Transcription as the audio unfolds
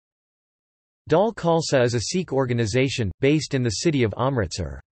Dal Khalsa is a Sikh organisation, based in the city of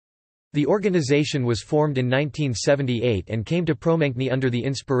Amritsar. The organisation was formed in 1978 and came to Promankni under the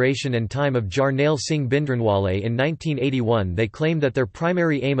inspiration and time of Jarnail Singh Bhindranwale in 1981. They claim that their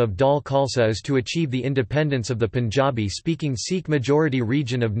primary aim of Dal Khalsa is to achieve the independence of the Punjabi-speaking Sikh-majority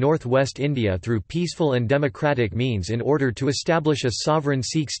region of northwest India through peaceful and democratic means in order to establish a sovereign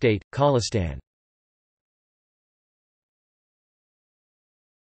Sikh state, Khalistan.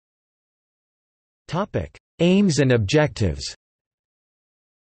 Aims and objectives.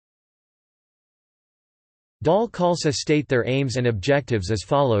 Dal Khalsa state their aims and objectives as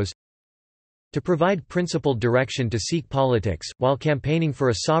follows: to provide principled direction to Sikh politics, while campaigning for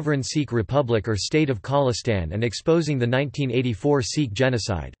a sovereign Sikh republic or state of Khalistan and exposing the 1984 Sikh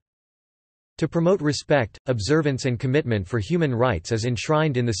genocide. To promote respect, observance and commitment for human rights as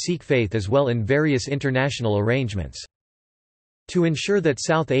enshrined in the Sikh faith as well in various international arrangements. To ensure that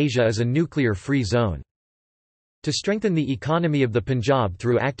South Asia is a nuclear-free zone. To strengthen the economy of the Punjab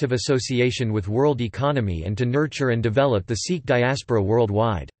through active association with world economy and to nurture and develop the Sikh diaspora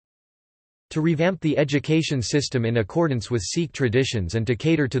worldwide. To revamp the education system in accordance with Sikh traditions and to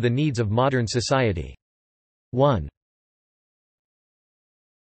cater to the needs of modern society. 1.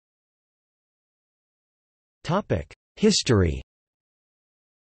 History.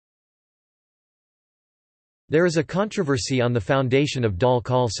 There is a controversy on the foundation of Dal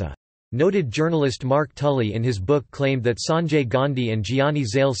Khalsa. Noted journalist Mark Tully in his book claimed that Sanjay Gandhi and Giani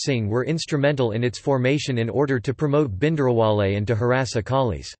Zail Singh were instrumental in its formation in order to promote Bhindranwale and to harass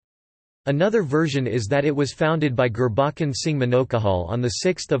Akalis. Another version is that it was founded by Gurbakhan Singh Manokhahal on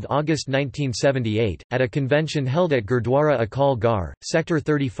 6 August 1978, at a convention held at Gurdwara Akal Garh, Sector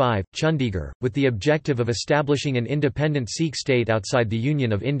 35, Chandigarh, with the objective of establishing an independent Sikh state outside the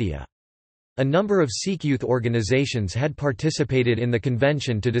Union of India. A number of Sikh youth organizations had participated in the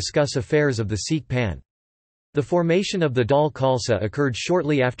convention to discuss affairs of the Sikh Panth. The formation of the Dal Khalsa occurred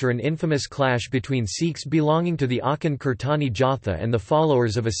shortly after an infamous clash between Sikhs belonging to the Akhand Kirtani Jatha and the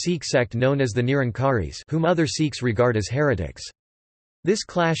followers of a Sikh sect known as the Nirankaris, whom other Sikhs regard as heretics. This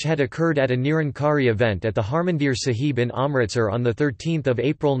clash had occurred at a Nirankari event at the Harmandir Sahib in Amritsar on 13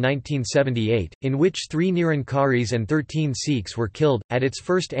 April 1978, in which 3 Nirankaris and 13 Sikhs were killed. At its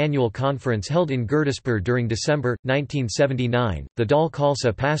first annual conference held in Gurdaspur during December, 1979, the Dal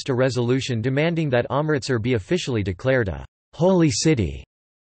Khalsa passed a resolution demanding that Amritsar be officially declared a holy city,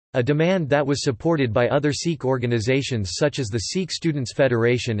 a demand that was supported by other Sikh organizations such as the Sikh Students'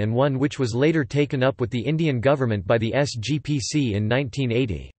 Federation and one which was later taken up with the Indian government by the SGPC in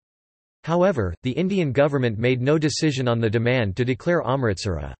 1980. However, the Indian government made no decision on the demand to declare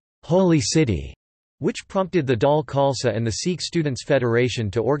Amritsar a holy city, which prompted the Dal Khalsa and the Sikh Students'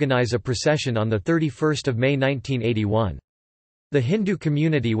 Federation to organize a procession on 31 May 1981. The Hindu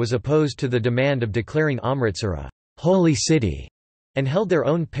community was opposed to the demand of declaring Amritsar a holy city, and held their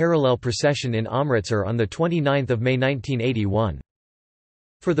own parallel procession in Amritsar on 29 May 1981.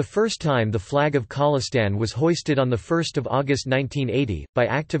 For the first time the flag of Khalistan was hoisted on 1 August 1980, by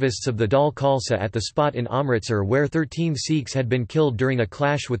activists of the Dal Khalsa at the spot in Amritsar where 13 Sikhs had been killed during a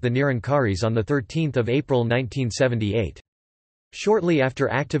clash with the Nirankaris on 13 April 1978. Shortly after,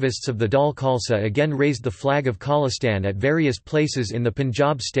 activists of the Dal Khalsa again raised the flag of Khalistan at various places in the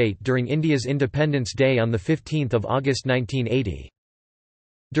Punjab state during India's Independence Day on 15 August 1980.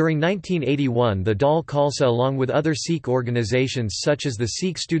 During 1981 the Dal Khalsa along with other Sikh organizations such as the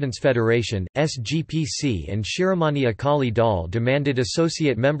Sikh Students' Federation, SGPC and Shiromani Akali Dal demanded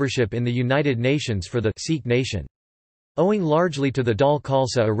associate membership in the United Nations for the Sikh nation. Owing largely to the Dal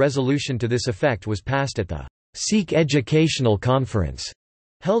Khalsa, a resolution to this effect was passed at the Sikh Educational Conference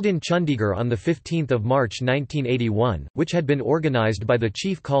held in Chandigarh on 15 March 1981, which had been organized by the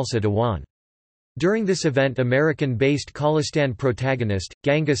Chief Khalsa Diwan. During this event, American-based Khalistan protagonist,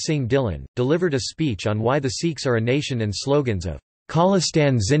 Ganga Singh Dhillon, delivered a speech on why the Sikhs are a nation and slogans of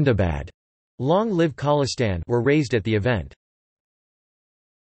Khalistan Zindabad, Long Live Khalistan, were raised at the event.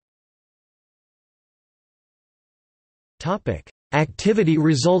 Activity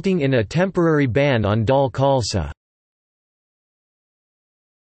resulting in a temporary ban on Dal Khalsa.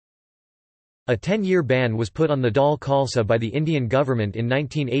 A 10-year ban was put on the Dal Khalsa by the Indian government in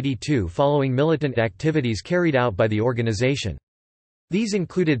 1982 following militant activities carried out by the organisation. These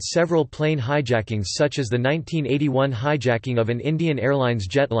included several plane hijackings such as the 1981 hijacking of an Indian Airlines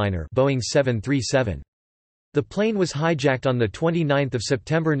jetliner Boeing 737. The plane was hijacked on 29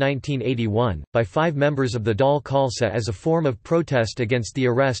 September 1981, by 5 members of the Dal Khalsa as a form of protest against the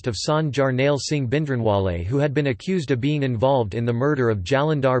arrest of Sant Jarnail Singh Bhindranwale, who had been accused of being involved in the murder of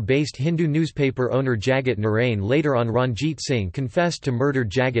Jalandhar-based Hindu newspaper owner Jagat Narain. Later on, Ranjit Singh confessed to murdered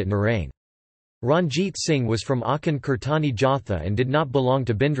Jagat Narain. Ranjit Singh was from Akan Kirtani Jatha and did not belong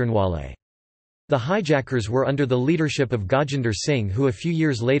to Bhindranwale. The hijackers were under the leadership of Gajinder Singh, who a few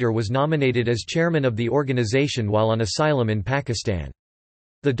years later was nominated as chairman of the organisation while on asylum in Pakistan.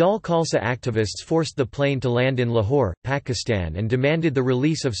 The Dal Khalsa activists forced the plane to land in Lahore, Pakistan and demanded the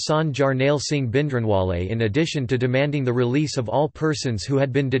release of Sant Jarnail Singh Bhindranwale in addition to demanding the release of all persons who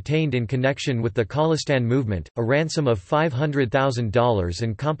had been detained in connection with the Khalistan movement, a ransom of $500,000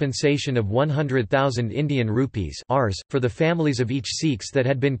 and compensation of 100,000 Indian rupees Rs, for the families of each Sikhs that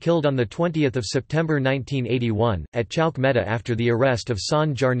had been killed on 20 September 1981, at Chowk Mehta after the arrest of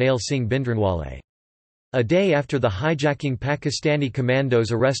Sant Jarnail Singh Bhindranwale. A day after the hijacking, Pakistani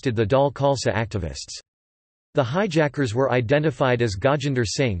commandos arrested the Dal Khalsa activists. The hijackers were identified as Gajinder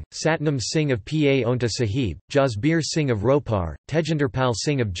Singh, Satnam Singh of Paonta Sahib, Jasbir Singh of Ropar, Tejinderpal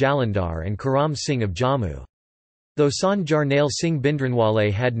Singh of Jalandhar and Karam Singh of Jammu. Though Sant Jarnail Singh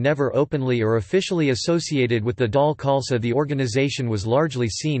Bhindranwale had never openly or officially associated with the Dal Khalsa, the organisation was largely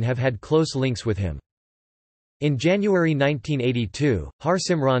seen have had close links with him. In January 1982,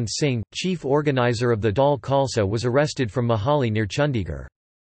 Harsimran Singh, chief organizer of the Dal Khalsa, was arrested from Mohali near Chandigarh.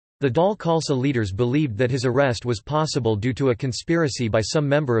 The Dal Khalsa leaders believed that his arrest was possible due to a conspiracy by some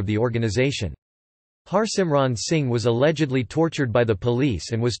member of the organisation. Harsimran Singh was allegedly tortured by the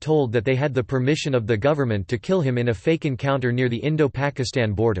police and was told that they had the permission of the government to kill him in a fake encounter near the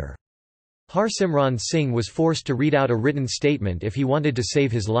Indo-Pakistan border. Harsimran Singh was forced to read out a written statement if he wanted to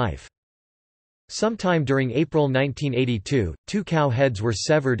save his life. Sometime during April 1982, 2 cow heads were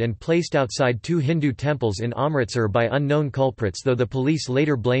severed and placed outside 2 Hindu temples in Amritsar by unknown culprits, though the police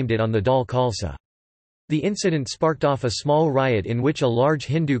later blamed it on the Dal Khalsa. The incident sparked off a small riot in which a large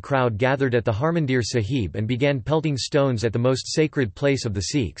Hindu crowd gathered at the Harmandir Sahib and began pelting stones at the most sacred place of the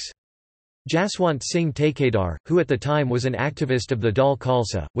Sikhs. Jaswant Singh Tekadar, who at the time was an activist of the Dal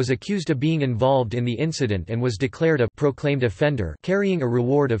Khalsa, was accused of being involved in the incident and was declared a proclaimed offender, carrying a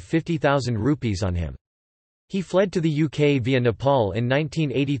reward of 50,000 rupees on him. He fled to the UK via Nepal in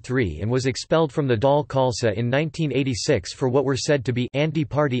 1983 and was expelled from the Dal Khalsa in 1986 for what were said to be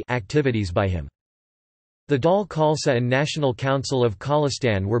anti-party activities by him. The Dal Khalsa and National Council of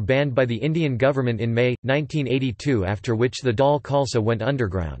Khalistan were banned by the Indian government in May, 1982, after which the Dal Khalsa went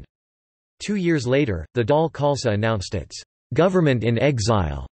underground. 2 years later, the Dal Khalsa announced its government in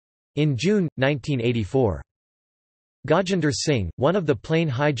exile in June, 1984. Gajinder Singh, one of the plane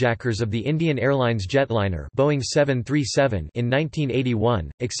hijackers of the Indian Airlines jetliner Boeing 737 in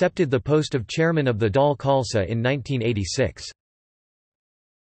 1981, accepted the post of chairman of the Dal Khalsa in 1986.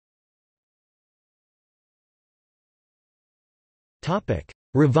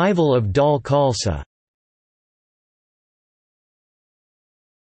 Revival of Dal Khalsa.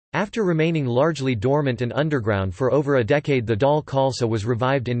 After remaining largely dormant and underground for over a decade, the Dal Khalsa was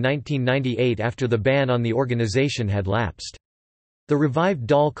revived in 1998 after the ban on the organisation had lapsed. The revived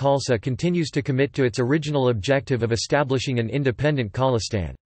Dal Khalsa continues to commit to its original objective of establishing an independent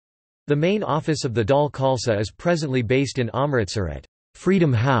Khalistan. The main office of the Dal Khalsa is presently based in Amritsar at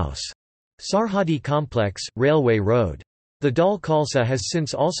Freedom House, Sarhadi Complex, Railway Road. The Dal Khalsa has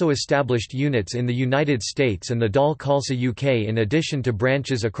since also established units in the United States and the Dal Khalsa UK in addition to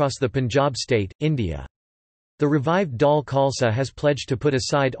branches across the Punjab state, India. The revived Dal Khalsa has pledged to put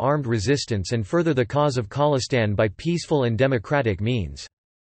aside armed resistance and further the cause of Khalistan by peaceful and democratic means.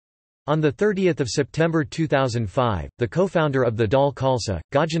 On 30 September 2005, the co-founder of the Dal Khalsa,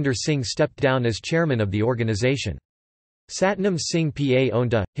 Gajinder Singh, stepped down as chairman of the organisation. Satnam Singh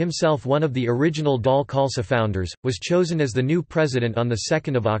Paonta, himself one of the original Dal Khalsa founders, was chosen as the new president on 2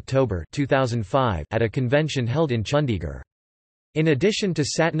 October 2005 at a convention held in Chandigarh. In addition to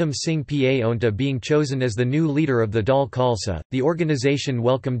Satnam Singh Paonta being chosen as the new leader of the Dal Khalsa, the organisation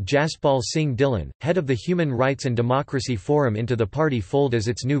welcomed Jaspal Singh Dhillon, head of the Human Rights and Democracy Forum, into the party fold as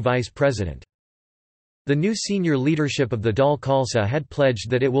its new vice president. The new senior leadership of the Dal Khalsa had pledged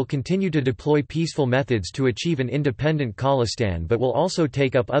that it will continue to deploy peaceful methods to achieve an independent Khalistan, but will also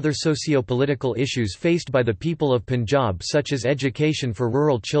take up other socio-political issues faced by the people of Punjab, such as education for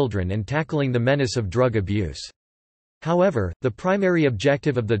rural children and tackling the menace of drug abuse. However, the primary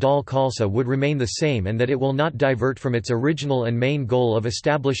objective of the Dal Khalsa would remain the same, and that it will not divert from its original and main goal of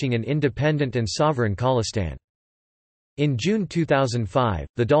establishing an independent and sovereign Khalistan. In June 2005,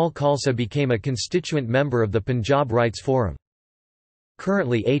 the Dal Khalsa became a constituent member of the Punjab Rights Forum.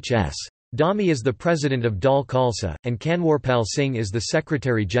 Currently H.S. Dhami is the president of Dal Khalsa, and Kanwarpal Singh is the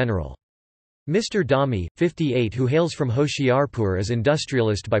secretary-general. Mr. Dhami, 58, who hails from Hoshiarpur, is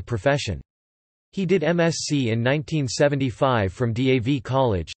industrialist by profession. He did MSc in 1975 from DAV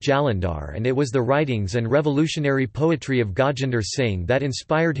College, Jalandhar, and it was the writings and revolutionary poetry of Gajendra Singh that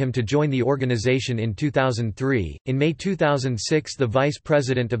inspired him to join the organisation in 2003. In May 2006, the Vice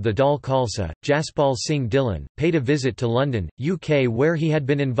President of the Dal Khalsa, Jaspal Singh Dhillon, paid a visit to London, UK, where he had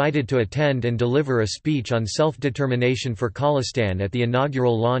been invited to attend and deliver a speech on self-determination for Khalistan at the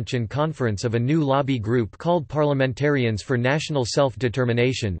inaugural launch and conference of a new lobby group called Parliamentarians for National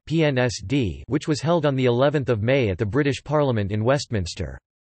Self-Determination (PNSD), which was held on the 11th of May at the British Parliament in Westminster.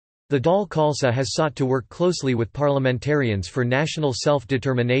 The Dal Khalsa has sought to work closely with Parliamentarians for National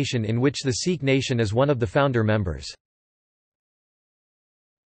Self-Determination, in which the Sikh nation is one of the founder members.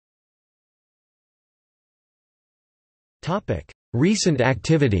 Recent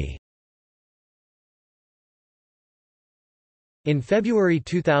activity. In February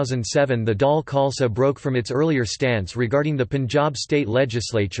 2007, the Dal Khalsa broke from its earlier stance regarding the Punjab state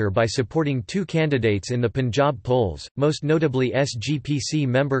legislature by supporting two candidates in the Punjab polls, most notably SGPC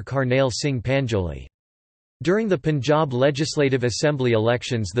member Karnail Singh Panjoli. During the Punjab Legislative Assembly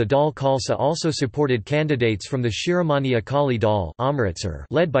elections, the Dal Khalsa also supported candidates from the Shiromani Akali Dal Amritsar,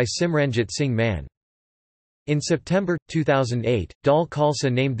 led by Simranjit Singh Mann. In September 2008, Dal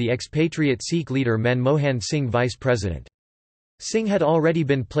Khalsa named the expatriate Sikh leader Manmohan Singh vice president. Singh had already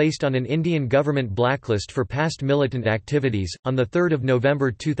been placed on an Indian government blacklist for past militant activities. On 3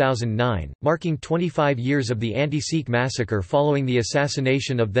 November 2009, marking 25 years of the anti-Sikh massacre following the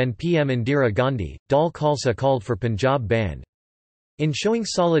assassination of then PM Indira Gandhi, Dal Khalsa called for Punjab ban. In showing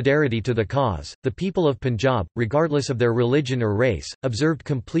solidarity to the cause, the people of Punjab, regardless of their religion or race, observed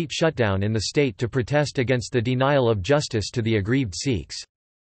complete shutdown in the state to protest against the denial of justice to the aggrieved Sikhs.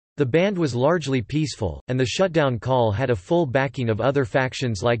 The band was largely peaceful, and the shutdown call had a full backing of other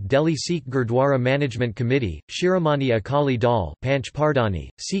factions like Delhi Sikh Gurdwara Management Committee, Shiromani Akali Dal, Panch Pardani,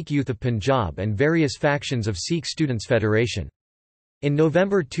 Sikh Youth of Punjab, and various factions of Sikh Students' Federation. In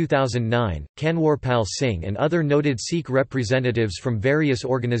November 2009, Kanwarpal Singh and other noted Sikh representatives from various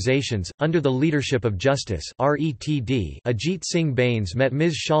organisations, under the leadership of Justice Ajit Singh Bains met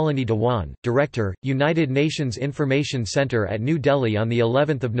Ms. Shalini Dewan, Director, United Nations Information Centre at New Delhi on the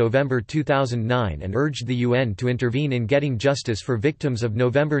 11th of November 2009 and urged the UN to intervene in getting justice for victims of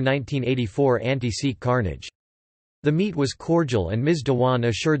November 1984 anti-Sikh carnage. The meet was cordial and Ms. Dewan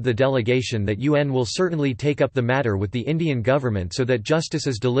assured the delegation that UN will certainly take up the matter with the Indian government so that justice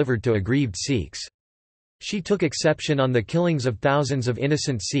is delivered to aggrieved Sikhs. She took exception on the killings of thousands of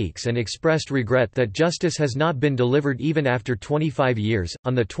innocent Sikhs and expressed regret that justice has not been delivered even after 25 years.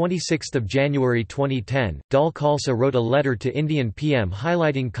 On 26 January 2010, Dal Khalsa wrote a letter to Indian PM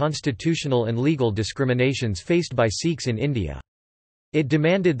highlighting constitutional and legal discriminations faced by Sikhs in India. It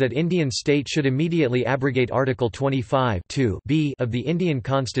demanded that Indian state should immediately abrogate Article 25 (2)(b) of the Indian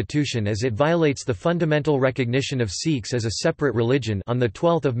Constitution as it violates the fundamental recognition of Sikhs as a separate religion. On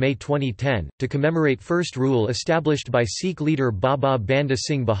 12 May 2010, to commemorate first rule established by Sikh leader Baba Banda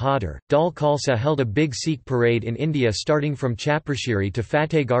Singh Bahadur, Dal Khalsa held a big Sikh parade in India starting from Chapurshiri to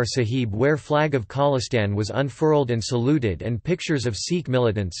Fatehgarh Sahib, where flag of Khalistan was unfurled and saluted, and pictures of Sikh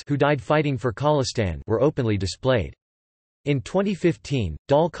militants who died fighting for Khalistan were openly displayed. In 2015,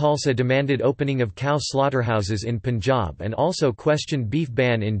 Dal Khalsa demanded opening of cow slaughterhouses in Punjab and also questioned beef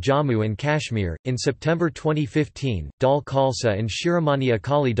ban in Jammu and Kashmir. In September 2015, Dal Khalsa and Shiromani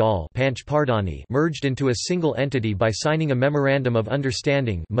Akali Dal Panch Pardani merged into a single entity by signing a Memorandum of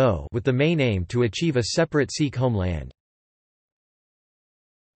Understanding with the main aim to achieve a separate Sikh homeland.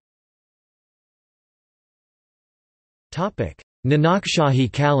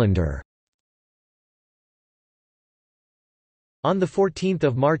 Nanakshahi calendar. On 14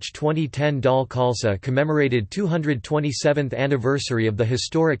 March 2010, Dal Khalsa commemorated 227th anniversary of the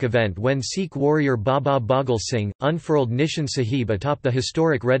historic event when Sikh warrior Baba Bagal Singh, unfurled Nishan Sahib atop the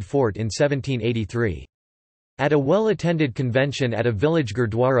historic Red Fort in 1783. At a well-attended convention at a village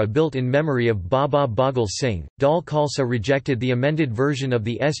Gurdwara built in memory of Baba Bagal Singh, Dal Khalsa rejected the amended version of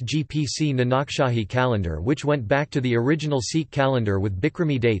the SGPC Nanakshahi calendar, which went back to the original Sikh calendar with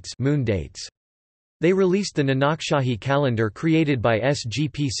Bikrami dates, moon dates. They released the Nanakshahi calendar created by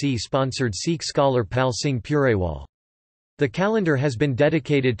SGPC-sponsored Sikh scholar Pal Singh Purewal. The calendar has been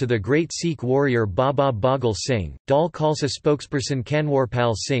dedicated to the great Sikh warrior Baba Bagal Singh. Dal Khalsa spokesperson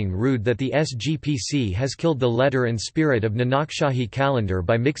Kanwarpal Singh rued that the SGPC has killed the letter and spirit of Nanakshahi calendar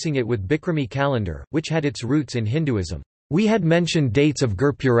by mixing it with Bikrami calendar, which had its roots in Hinduism. We had mentioned dates of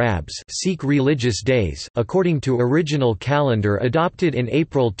Gurpurabs, Sikh religious days, according to original calendar adopted in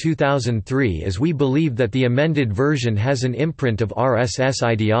April 2003, as we believe that the amended version has an imprint of RSS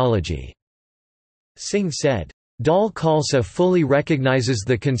ideology. Singh said. Dal Khalsa fully recognizes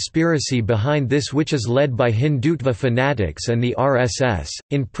the conspiracy behind this, which is led by Hindutva fanatics and the RSS.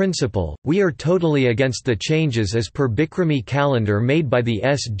 In principle, we are totally against the changes as per Bikrami calendar made by the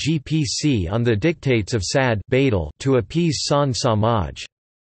SGPC on the dictates of Sad Badal to appease Sant Samaj,"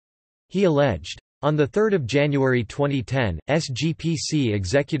 he alleged. On 3 January 2010, SGPC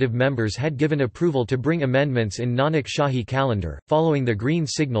executive members had given approval to bring amendments in Nanakshahi calendar, following the green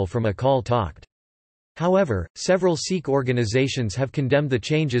signal from Akal Takht. However, several Sikh organizations have condemned the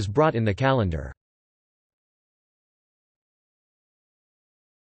changes brought in the calendar.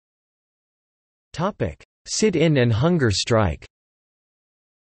 Sit-in and hunger strike.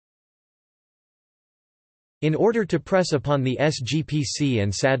 In order to press upon the SGPC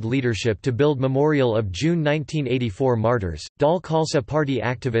and SAD leadership to build memorial of June 1984 martyrs, Dal Khalsa party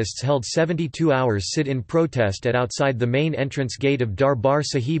activists held 72 hours sit-in protest at outside the main entrance gate of Darbar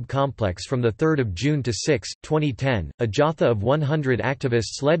Sahib complex from 3 June to 6, 2010. A jatha of 100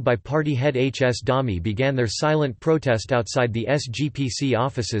 activists led by party head H.S. Dhami began their silent protest outside the SGPC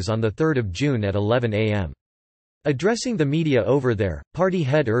offices on 3 June at 11 am. Addressing the media over there, party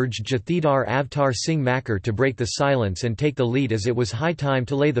head urged Jathedar Avtar Singh Makkar to break the silence and take the lead, as it was high time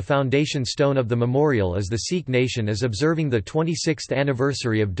to lay the foundation stone of the memorial as the Sikh nation is observing the 26th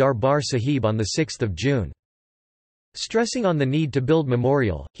anniversary of Darbar Sahib on 6 June. Stressing on the need to build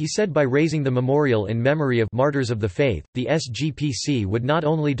memorial, he said by raising the memorial in memory of martyrs of the faith, the SGPC would not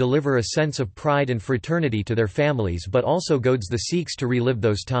only deliver a sense of pride and fraternity to their families but also goads the Sikhs to relive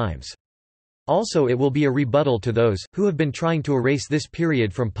those times. Also, it will be a rebuttal to those who have been trying to erase this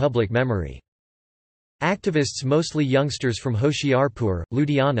period from public memory. Activists, mostly youngsters from Hoshiarpur,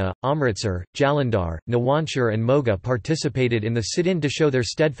 Ludhiana, Amritsar, Jalandhar, Nawanshar and Moga, participated in the sit-in to show their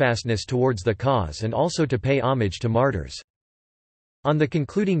steadfastness towards the cause and also to pay homage to martyrs. On the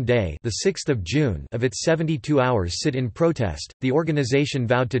concluding day, the 6th of June, of its 72 hours sit-in protest, the organization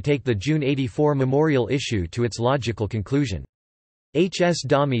vowed to take the June 84 memorial issue to its logical conclusion. H.S.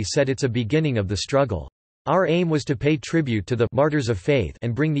 Dhami said, "It's a beginning of the struggle. Our aim was to pay tribute to the martyrs of faith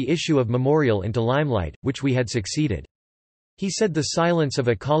and bring the issue of memorial into limelight, which we had succeeded." He said the silence of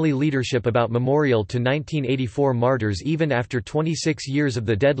Akali leadership about memorial to 1984 martyrs even after 26 years of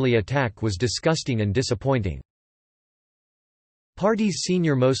the deadly attack was disgusting and disappointing. Party's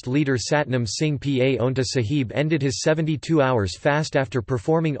senior-most leader Satnam Singh Pa Onta Sahib ended his 72 hours fast after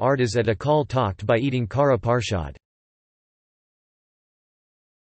performing ardas at Akal Takht by eating Kara Parshad.